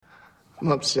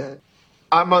I'm upset.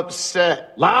 I'm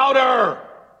upset. Louder!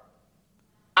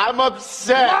 I'm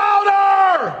upset.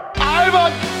 Louder! I'm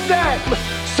upset.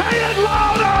 Say it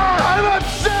louder! I'm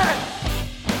upset.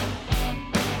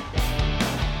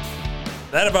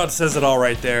 That about says it all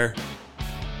right there.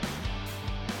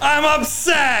 I'm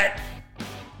upset!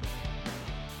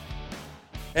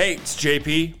 Hey, it's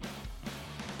JP.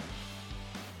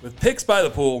 With picks by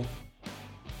the pool,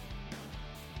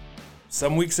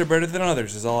 some weeks are better than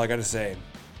others, is all I gotta say.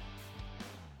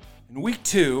 In week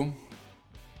 2,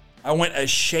 I went a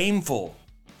shameful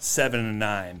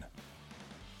 7-9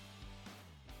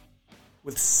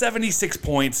 with 76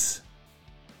 points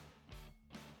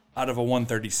out of a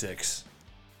 136.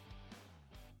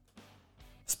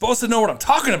 Supposed to know what I'm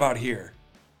talking about here.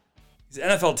 These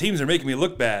NFL teams are making me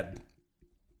look bad.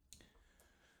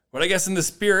 But I guess in the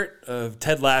spirit of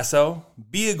Ted Lasso,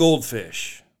 be a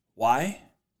goldfish. Why?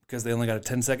 Because they only got a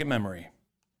 10-second memory.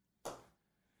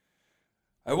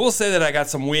 I will say that I got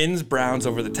some wins. Browns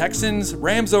over the Texans,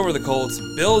 Rams over the Colts,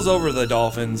 Bills over the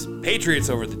Dolphins, Patriots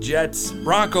over the Jets,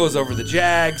 Broncos over the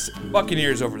Jags,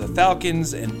 Buccaneers over the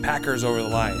Falcons, and Packers over the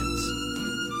Lions.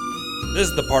 This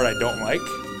is the part I don't like.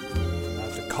 I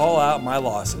have to call out my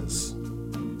losses.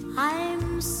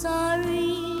 I'm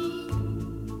sorry,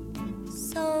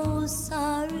 so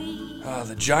sorry.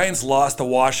 The Giants lost to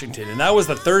Washington, and that was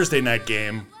the Thursday night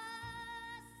game.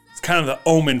 It's kind of the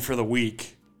omen for the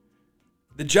week.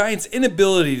 The Giants'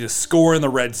 inability to score in the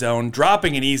red zone,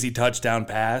 dropping an easy touchdown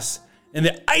pass, and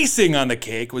the icing on the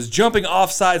cake was jumping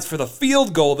offsides for the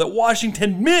field goal that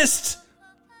Washington missed,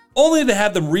 only to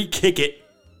have them re-kick it,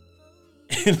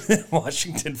 and the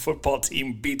Washington football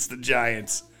team beats the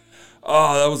Giants.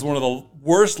 Oh, that was one of the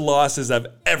worst losses I've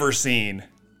ever seen.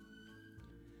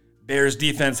 Bears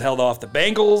defense held off the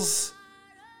Bengals.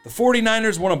 The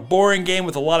 49ers won a boring game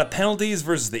with a lot of penalties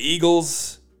versus the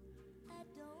Eagles.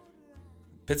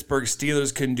 Pittsburgh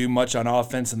Steelers couldn't do much on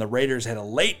offense, and the Raiders had a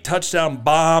late touchdown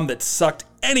bomb that sucked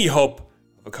any hope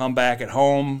of a comeback at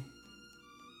home.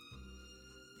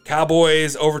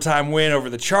 Cowboys overtime win over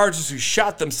the Chargers, who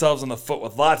shot themselves in the foot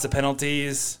with lots of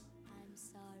penalties.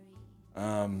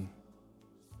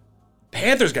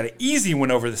 Panthers got an easy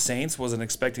win over the Saints. Wasn't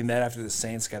expecting that after the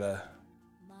Saints got a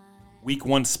week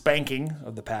 1 spanking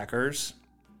of the Packers.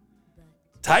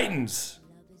 Titans,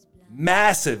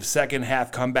 massive second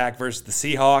half comeback versus the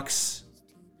Seahawks.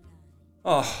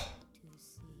 Oh,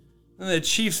 and the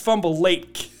Chiefs fumble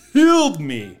late killed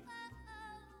me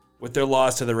with their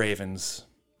loss to the Ravens.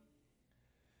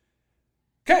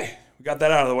 Okay, we got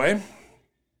that out of the way.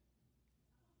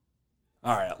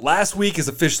 All right, last week is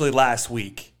officially last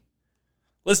week.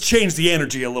 Let's change the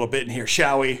energy a little bit in here,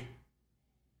 shall we?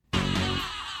 Yeah!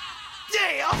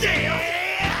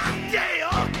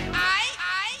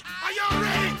 Are y'all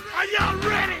ready? Are y'all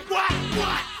ready? What?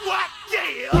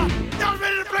 Yeah! Y'all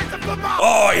ready to play some football?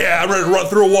 Oh yeah, I'm ready to run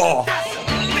through a wall.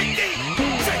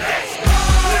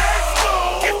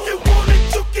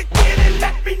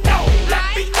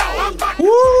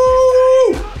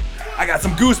 Woo! I got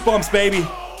some goosebumps, baby.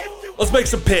 Let's make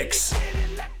some picks.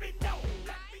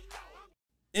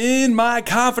 In my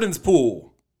confidence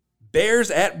pool,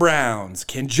 Bears at Browns.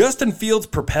 Can Justin Fields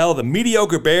propel the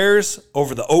mediocre Bears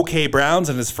over the okay Browns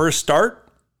in his first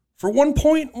start? For 1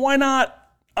 point, why not?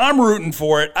 I'm rooting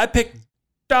for it. I picked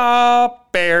the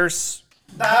Bears.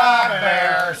 The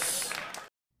Bears.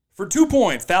 For 2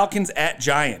 points, Falcons at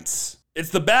Giants.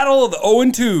 It's the battle of the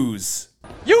 0-2s.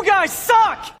 You guys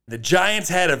suck! The Giants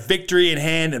had a victory in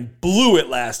hand and blew it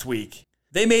last week.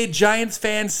 They made Giants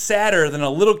fans sadder than a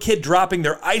little kid dropping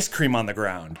their ice cream on the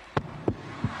ground.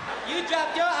 You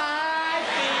dropped your ice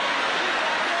cream.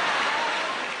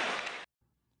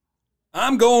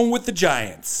 I'm going with the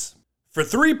Giants. For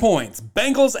 3 points,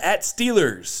 Bengals at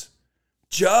Steelers.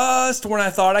 Just when I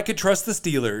thought I could trust the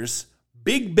Steelers,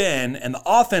 Big Ben and the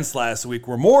offense last week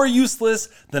were more useless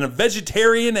than a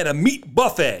vegetarian at a meat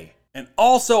buffet. And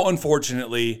also,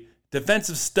 unfortunately,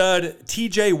 defensive stud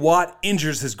TJ Watt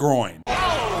injures his groin.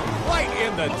 Oh, right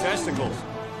in the testicles.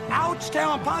 Ouch,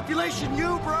 town population,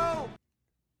 you, bro.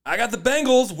 I got the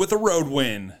Bengals with a road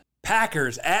win.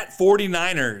 Packers at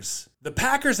 49ers. The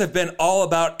Packers have been all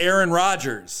about Aaron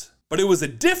Rodgers, but it was a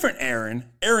different Aaron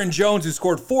Jones, who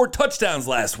scored 4 touchdowns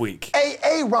last week. Hey,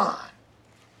 Aaron,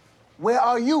 where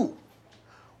are you?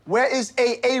 Where is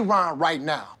Aaron right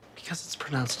now? Because it's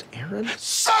pronounced Aaron?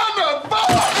 Son of a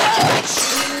bitch!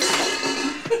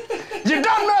 You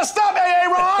done messed up,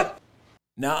 Aaron!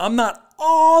 Now, I'm not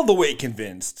all the way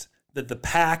convinced that the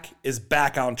Pack is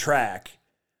back on track,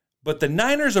 but the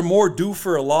Niners are more due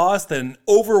for a loss than an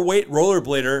overweight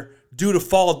rollerblader due to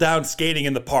fall down skating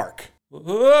in the park. Give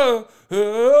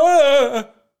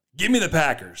me the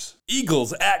Packers.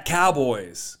 Eagles at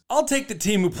Cowboys. I'll take the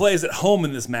team who plays at home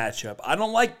in this matchup. I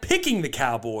don't like picking the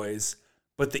Cowboys,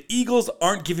 but the Eagles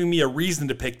aren't giving me a reason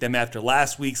to pick them after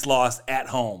last week's loss at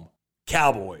home.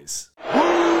 Cowboys. Eagle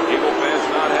fans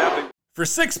not happy. For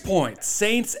 6 points,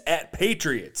 Saints at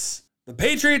Patriots. The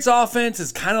Patriots offense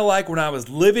is kind of like when I was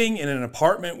living in an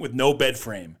apartment with no bed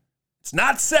frame. It's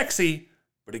not sexy,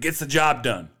 but it gets the job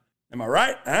done. Am I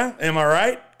right? Am I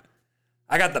right?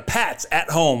 I got the Pats at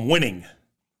home winning.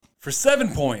 For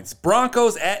 7 points,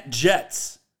 Broncos at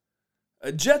Jets.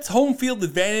 A Jets home field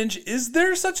advantage, is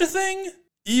there such a thing?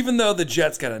 Even though the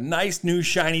Jets got a nice new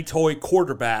shiny toy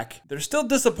quarterback, they're still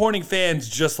disappointing fans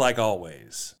just like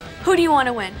always. Who do you want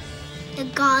to win? The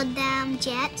goddamn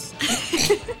Jets.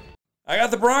 I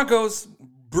got the Broncos.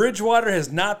 Bridgewater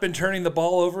has not been turning the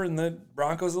ball over, and the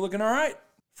Broncos are looking all right.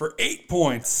 For 8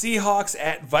 points, Seahawks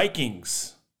at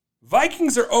Vikings.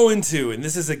 Vikings are 0-2, and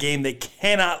this is a game they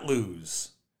cannot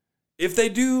lose. If they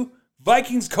do,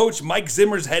 Vikings coach Mike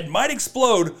Zimmer's head might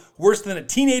explode worse than a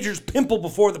teenager's pimple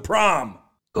before the prom.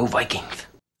 Go Vikings.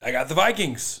 I got the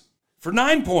Vikings. For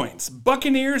 9 points,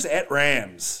 Buccaneers at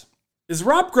Rams. Is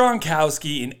Rob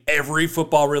Gronkowski in every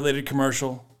football-related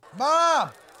commercial? Mom,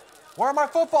 where are my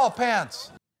football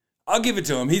pants? I'll give it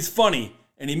to him. He's funny,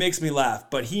 and he makes me laugh,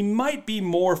 but he might be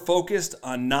more focused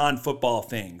on non-football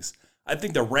things. I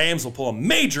think the Rams will pull a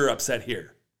major upset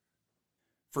here.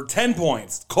 For 10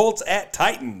 points, Colts at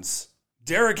Titans.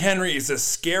 Derrick Henry is a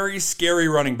scary, scary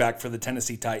running back for the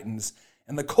Tennessee Titans,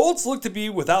 and the Colts look to be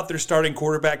without their starting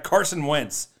quarterback, Carson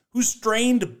Wentz, who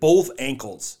strained both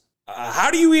ankles.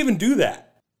 How do you even do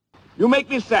that? You make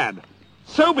me sad.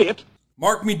 So be it.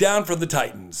 Mark me down for the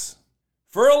Titans.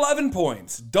 For 11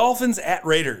 points, Dolphins at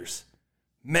Raiders.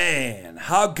 Man,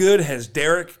 how good has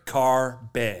Derek Carr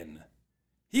been?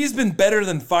 He's been better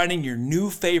than finding your new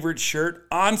favorite shirt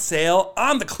on sale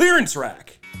on the clearance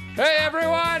rack. Hey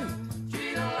everyone!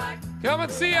 Come and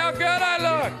see how good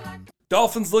I look!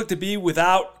 Dolphins look to be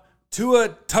without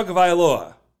Tua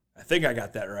Tagovailoa. I think I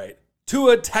got that right.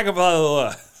 Tua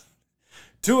Tagovailoa.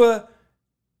 Tua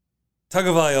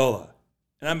Tagovailoa.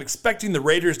 And I'm expecting the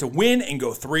Raiders to win and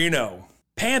go 3-0.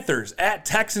 Panthers at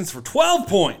Texans for 12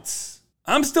 points.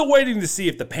 I'm still waiting to see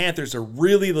if the Panthers are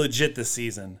really legit this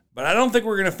season, but I don't think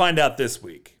we're going to find out this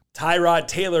week. Tyrod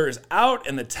Taylor is out,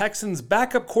 and the Texans'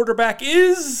 backup quarterback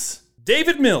is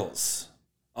David Mills.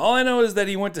 All I know is that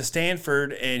he went to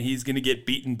Stanford, and he's going to get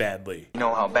beaten badly. You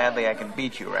know how badly I can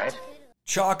beat you, right?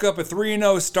 Chalk up a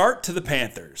 3-0 start to the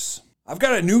Panthers. I've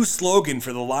got a new slogan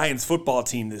for the Lions football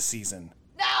team this season.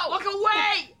 No! Look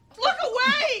away! Look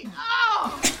away!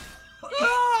 Oh!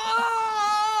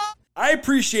 I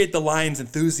appreciate the Lions'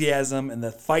 enthusiasm and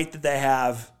the fight that they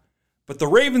have, but the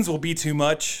Ravens will be too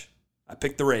much. I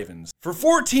picked the Ravens. For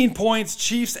 14 points,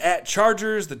 Chiefs at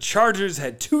Chargers. The Chargers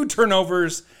had 2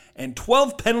 turnovers and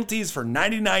 12 penalties for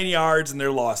 99 yards in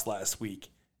their loss last week.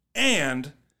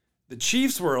 And the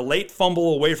Chiefs were a late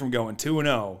fumble away from going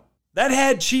 2-0. That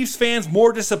had Chiefs fans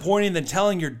more disappointed than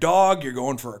telling your dog you're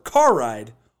going for a car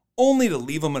ride, only to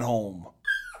leave them at home.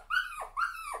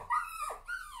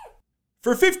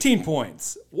 For 15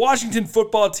 points, Washington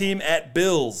football team at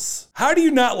Bills. How do you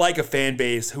not like a fan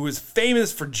base who is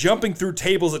famous for jumping through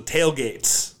tables at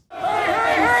tailgates?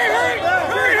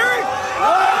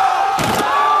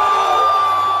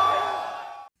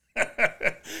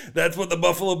 That's what the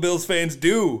Buffalo Bills fans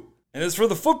do. And as for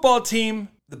the football team,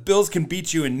 the Bills can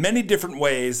beat you in many different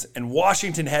ways, and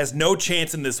Washington has no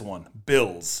chance in this one.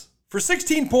 Bills. For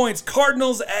 16 points,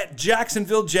 Cardinals at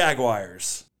Jacksonville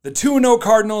Jaguars. The 2-0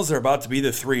 Cardinals are about to be the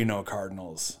 3-0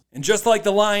 Cardinals. And just like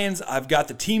the Lions, I've got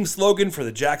the team slogan for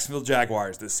the Jacksonville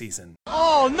Jaguars this season.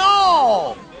 Oh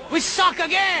no! We suck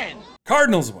again!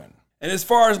 Cardinals win. And as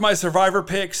far as my survivor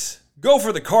picks, go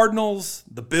for the Cardinals,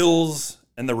 the Bills,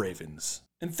 and the Ravens.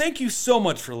 And thank you so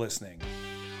much for listening.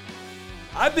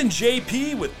 I've been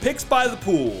JP with Picks by the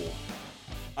Pool.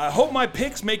 I hope my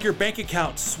picks make your bank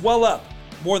account swell up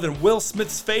more than Will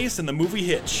Smith's face in the movie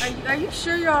Hitch. Are you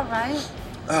sure you're all right?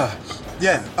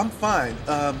 Yeah, I'm fine.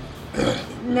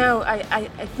 No, I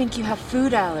think you have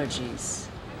food allergies.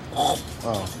 Oh.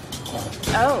 Oh.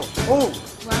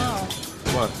 Wow.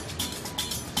 What?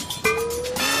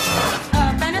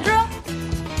 Benadryl?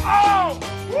 Oh!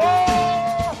 Whoa!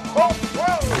 Whoa!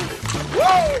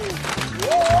 Whoa!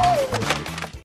 Whoa!